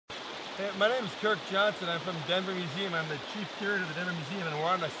Hey, my name is Kirk Johnson. I'm from Denver Museum. I'm the chief curator of the Denver Museum, and we're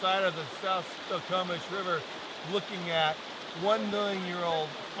on the side of the South Snoqualmie River looking at 1 million-year-old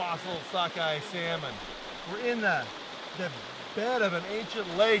fossil sockeye salmon. We're in the bed of an ancient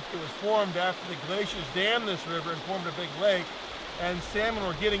lake that was formed after the glaciers dammed this river and formed a big lake, and salmon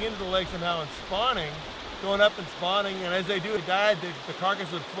were getting into the lake somehow and spawning, going up and spawning, and as they do, it died. The carcass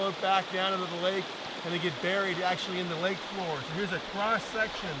would float back down into the lake, and they get buried actually in the lake floor. So here's a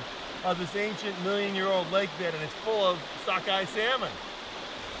cross-section of this ancient million-year-old lake bed, and it's full of sockeye salmon.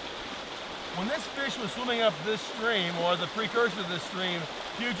 When this fish was swimming up this stream, or the precursor to this stream,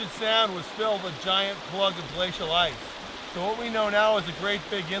 Puget Sound was filled with giant plugs of glacial ice. So what we know now as a great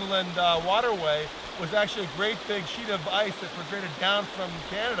big inland waterway was actually a great big sheet of ice that migrated down from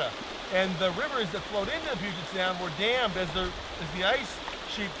Canada. And the rivers that flowed into the Puget Sound were dammed as the ice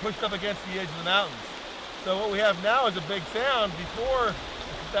sheet pushed up against the edge of the mountains. So what we have now is a big sound. Before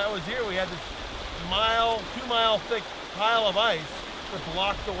that was here, we had this 2 mile thick pile of ice that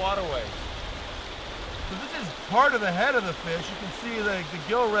blocked the waterways. So this is part of the head of the fish. You can see the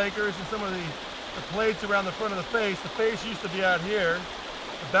gill rakers and some of the plates around the front of the face. The face used to be out here.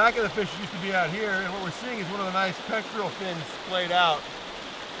 The back of the fish used to be out here, and what we're seeing is one of the nice pectoral fins splayed out.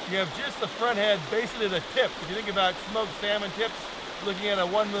 You have just the front head, basically the tip. If you think about smoked salmon tips, looking at a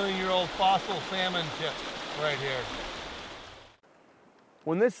 1 million-year-old fossil salmon tip right here.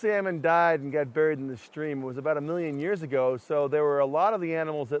 When this salmon died and got buried in the stream, it was about 1 million years ago, so there were a lot of the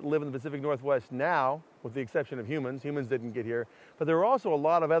animals that live in the Pacific Northwest now, with the exception of humans. Humans didn't get here, but there were also a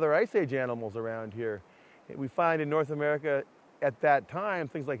lot of other Ice Age animals around here. We find in North America at that time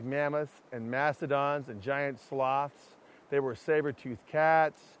things like mammoths and mastodons and giant sloths. There were saber-toothed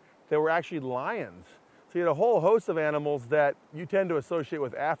cats. There were actually lions. So you had a whole host of animals that you tend to associate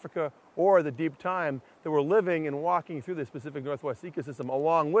with Africa or the deep time that were living and walking through this Pacific Northwest ecosystem,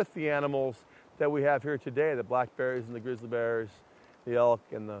 along with the animals that we have here today, the black bears and the grizzly bears, the elk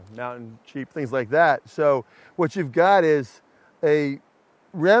and the mountain sheep, things like that. So what you've got is a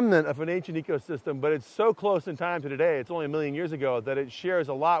remnant of an ancient ecosystem, but it's so close in time to today, it's only 1 million years ago, that it shares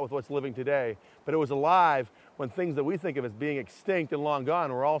a lot with what's living today. But it was alive when things that we think of as being extinct and long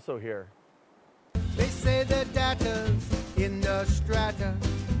gone were also here. They say the data's in the strata.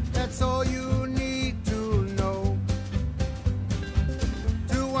 That's all you